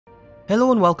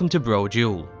Hello and welcome to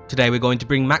Brodual. Today we're going to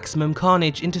bring maximum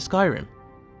carnage into Skyrim.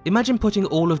 Imagine putting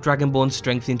all of Dragonborn's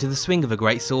strength into the swing of a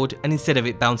greatsword, and instead of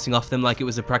it bouncing off them like it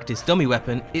was a practice dummy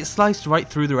weapon, it sliced right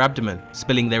through their abdomen,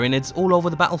 spilling their innards all over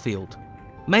the battlefield.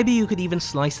 Maybe you could even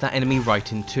slice that enemy right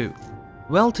in two.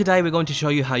 Well, today we're going to show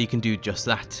you how you can do just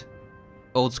that.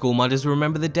 Old school modders will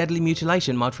remember the Deadly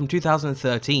Mutilation mod from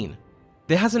 2013.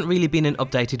 There hasn't really been an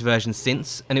updated version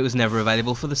since, and it was never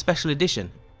available for the special edition,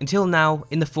 until now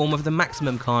in the form of the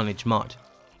Maximum Carnage mod.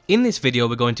 In this video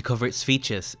we're going to cover its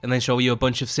features, and then show you a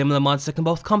bunch of similar mods that can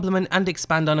both complement and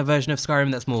expand on a version of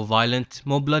Skyrim that's more violent,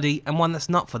 more bloody, and one that's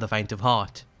not for the faint of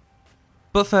heart.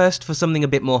 But first, for something a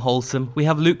bit more wholesome, we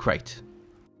have Loot Crate.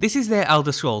 This is their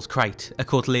Elder Scrolls Crate, a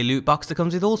quarterly loot box that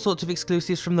comes with all sorts of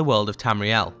exclusives from the world of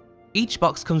Tamriel. Each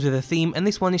box comes with a theme, and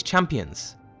this one is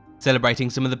Champions,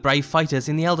 celebrating some of the brave fighters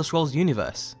in the Elder Scrolls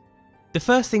universe. The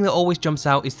first thing that always jumps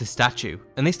out is the statue,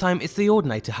 and this time it's the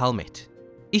Ordinator helmet.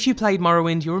 If you played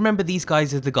Morrowind, you'll remember these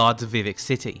guys as the guards of Vivec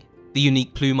City. The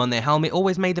unique plume on their helmet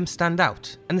always made them stand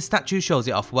out, and the statue shows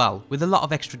it off well, with a lot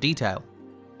of extra detail.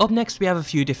 Up next we have a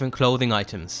few different clothing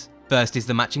items. First is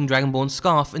the matching Dragonborn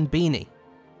scarf and beanie.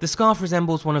 The scarf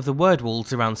resembles one of the word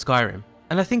walls around Skyrim,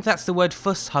 and I think that's the word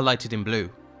fuss highlighted in blue.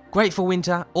 Great for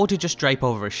winter, or to just drape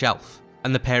over a shelf.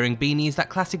 And the pairing beanie is that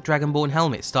classic Dragonborn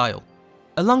helmet style.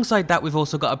 Alongside that we've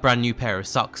also got a brand new pair of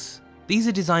socks. These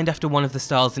are designed after one of the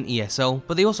styles in ESO,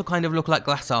 but they also kind of look like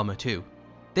glass armour too.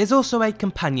 There's also a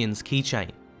Companion's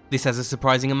keychain. This has a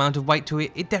surprising amount of weight to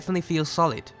it, it definitely feels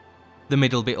solid. The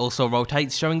middle bit also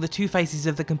rotates, showing the two faces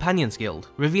of the Companions Guild,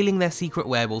 revealing their secret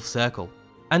werewolf circle.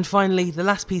 And finally, the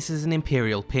last piece is an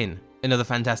Imperial pin, another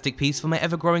fantastic piece for my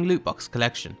ever-growing loot box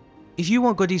collection. If you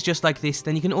want goodies just like this,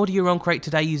 then you can order your own crate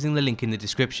today using the link in the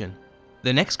description.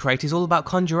 The next crate is all about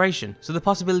conjuration, so the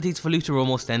possibilities for loot are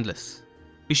almost endless.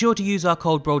 Be sure to use our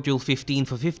code BRODUAL15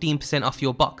 for 15% off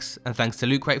your box, and thanks to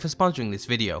Loot Crate for sponsoring this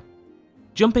video.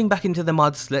 Jumping back into the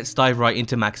mods, let's dive right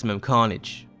into Maximum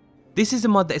Carnage. This is a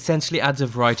mod that essentially adds a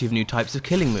variety of new types of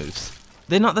killing moves.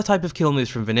 They're not the type of kill moves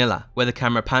from vanilla, where the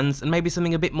camera pans and maybe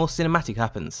something a bit more cinematic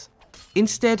happens.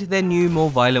 Instead, they're new,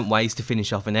 more violent ways to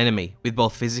finish off an enemy, with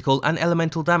both physical and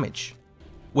elemental damage.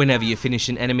 Whenever you finish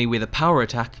an enemy with a power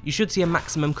attack, you should see a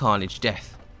maximum carnage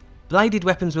death. Bladed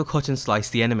weapons will cut and slice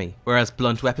the enemy, whereas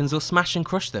blunt weapons will smash and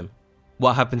crush them.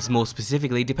 What happens more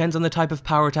specifically depends on the type of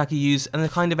power attack you use and the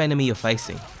kind of enemy you're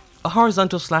facing. A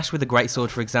horizontal slash with a greatsword,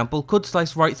 for example, could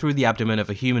slice right through the abdomen of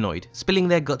a humanoid, spilling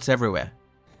their guts everywhere.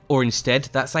 Or instead,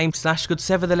 that same slash could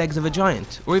sever the legs of a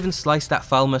giant, or even slice that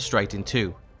Falmer straight in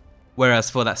two. Whereas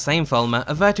for that same Falmer,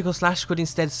 a vertical slash could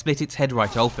instead split its head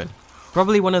right open.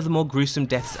 Probably one of the more gruesome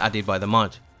deaths added by the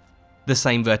mod. The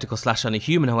same vertical slash on a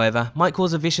human, however, might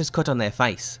cause a vicious cut on their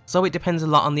face, so it depends a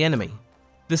lot on the enemy.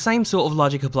 The same sort of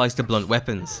logic applies to blunt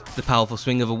weapons. The powerful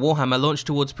swing of a warhammer launched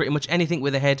towards pretty much anything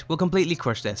with a head will completely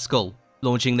crush their skull,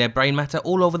 launching their brain matter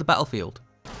all over the battlefield.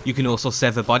 You can also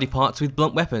sever body parts with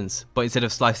blunt weapons, but instead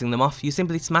of slicing them off, you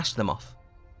simply smash them off.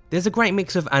 There's a great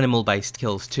mix of animal-based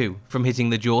kills too, from hitting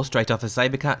the jaw straight off a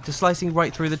sabercat to slicing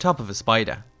right through the top of a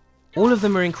spider. All of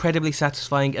them are incredibly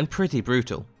satisfying and pretty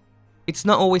brutal. It's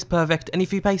not always perfect, and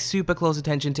if you pay super close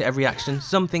attention to every action,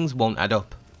 some things won't add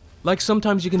up. Like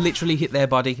sometimes you can literally hit their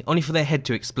body only for their head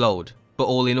to explode, but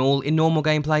all, in normal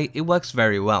gameplay, it works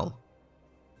very well.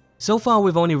 So far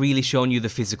we've only really shown you the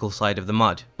physical side of the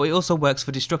mod, but it also works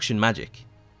for destruction magic.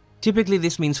 Typically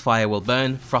this means fire will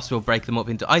burn, frost will break them up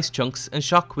into ice chunks, and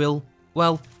shock will,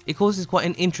 well, it causes quite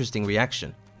an interesting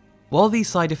reaction. While these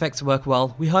side effects work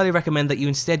well, we highly recommend that you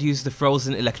instead use the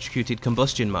frozen Electrocuted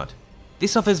Combustion mod.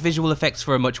 This offers visual effects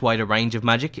for a much wider range of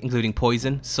magic, including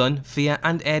poison, sun, fear,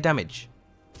 and air damage.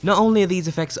 Not only are these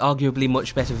effects arguably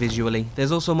much better visually,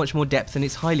 there's also much more depth and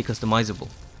it's highly customizable.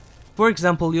 For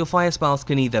example, your fire spells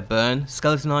can either burn,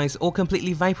 skeletonize, or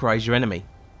completely vaporize your enemy.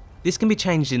 This can be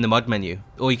changed in the mod menu,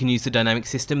 or you can use the dynamic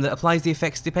system that applies the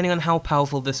effects depending on how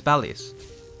powerful the spell is.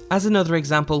 As another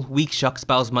example, weak shock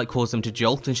spells might cause them to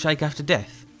jolt and shake after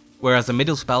death, whereas a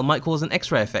middle spell might cause an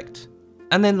X-ray effect,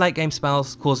 and then late game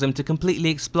spells cause them to completely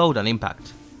explode on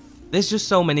impact. There's just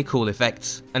so many cool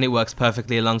effects, and it works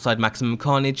perfectly alongside Maximum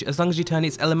Carnage as long as you turn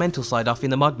its elemental side off in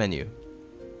the mod menu.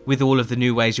 With all of the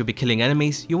new ways you'll be killing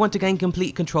enemies, you'll want to gain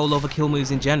complete control over kill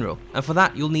moves in general, and for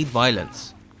that you'll need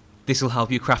Violens. This will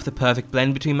help you craft the perfect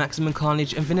blend between Maximum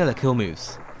Carnage and vanilla kill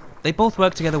moves. They both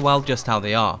work together well just how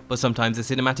they are, but sometimes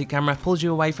the cinematic camera pulls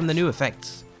you away from the new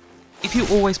effects. If you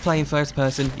always play in first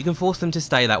person, you can force them to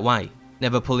stay that way,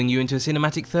 never pulling you into a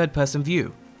cinematic third person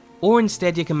view. Or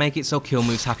instead you can make it so kill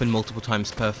moves happen multiple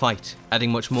times per fight,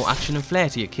 adding much more action and flair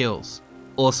to your kills.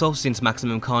 Also, since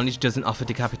Maximum Carnage doesn't offer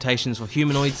decapitations for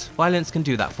humanoids, Violens can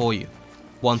do that for you.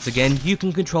 Once again, you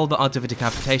can control the odds of a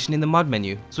decapitation in the mod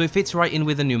menu, so it fits right in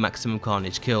with the new maximum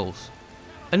carnage kills.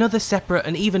 Another separate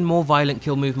and even more violent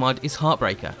kill move mod is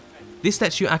Heartbreaker. This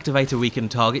lets you activate a weakened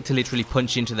target to literally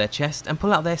punch into their chest and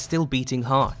pull out their still beating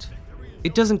heart.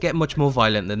 It doesn't get much more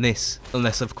violent than this,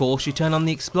 unless of course you turn on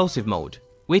the explosive mode,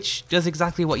 which does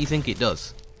exactly what you think it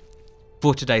does.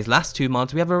 For today's last two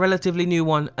mods, we have a relatively new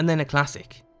one and then a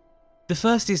classic. The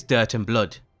first is Dirt and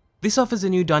Blood. This offers a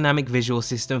new dynamic visual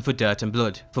system for Dirt and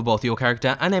Blood, for both your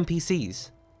character and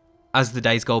NPCs. As the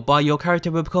days go by, your character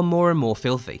will become more and more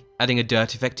filthy, adding a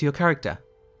dirt effect to your character.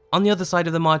 On the other side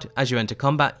of the mod, as you enter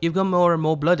combat, you become more and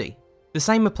more bloody. The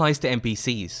same applies to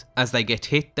NPCs. As they get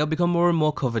hit, they'll become more and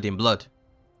more covered in blood.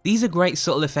 These are great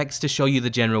subtle effects to show you the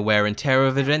general wear and tear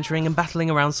of adventuring and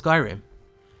battling around Skyrim.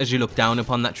 As you look down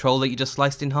upon that troll that you just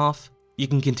sliced in half, you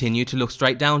can continue to look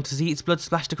straight down to see its blood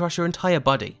splashed across your entire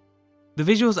body. The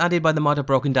visuals added by the mod are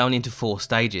broken down into 4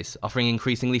 stages, offering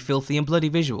increasingly filthy and bloody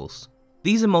visuals.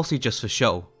 These are mostly just for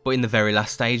show, but in the very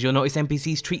last stage you'll notice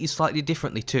NPCs treat you slightly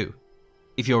differently too.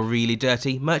 If you're really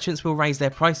dirty, merchants will raise their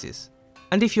prices.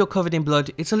 And if you're covered in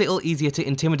blood, it's a little easier to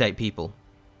intimidate people.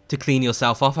 To clean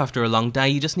yourself off after a long day,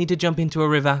 you just need to jump into a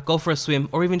river, go for a swim,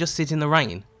 or even just sit in the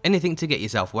rain. Anything to get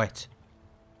yourself wet.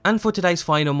 And for today's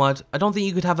final mod, I don't think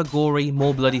you could have a gory,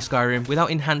 more bloody Skyrim without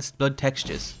enhanced blood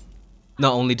textures.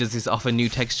 Not only does this offer new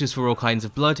textures for all kinds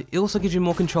of blood, it also gives you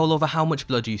more control over how much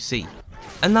blood you see.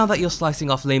 And now that you're slicing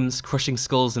off limbs, crushing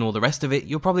skulls and all the rest of it,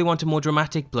 you'll probably want a more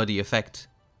dramatic bloody effect.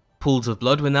 Pools of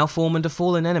blood will now form under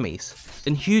fallen enemies,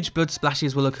 and huge blood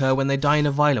splashes will occur when they die in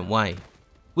a violent way.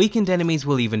 Weakened enemies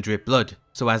will even drip blood,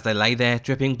 so as they lay there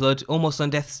dripping blood almost on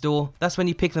death's door, that's when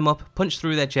you pick them up, punch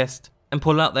through their chest, and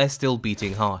pull out their still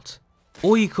beating heart.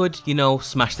 Or you could,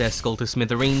 smash their skull to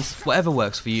smithereens, whatever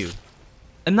works for you.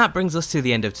 And that brings us to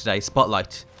the end of today's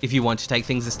spotlight. If you want to take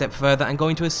things a step further and go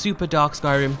into a super dark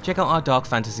Skyrim, check out our Dark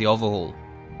Fantasy Overhaul.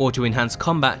 Or to enhance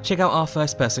combat, check out our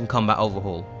first person combat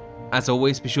overhaul. As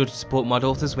always, be sure to support mod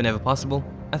authors whenever possible,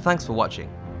 and thanks for watching.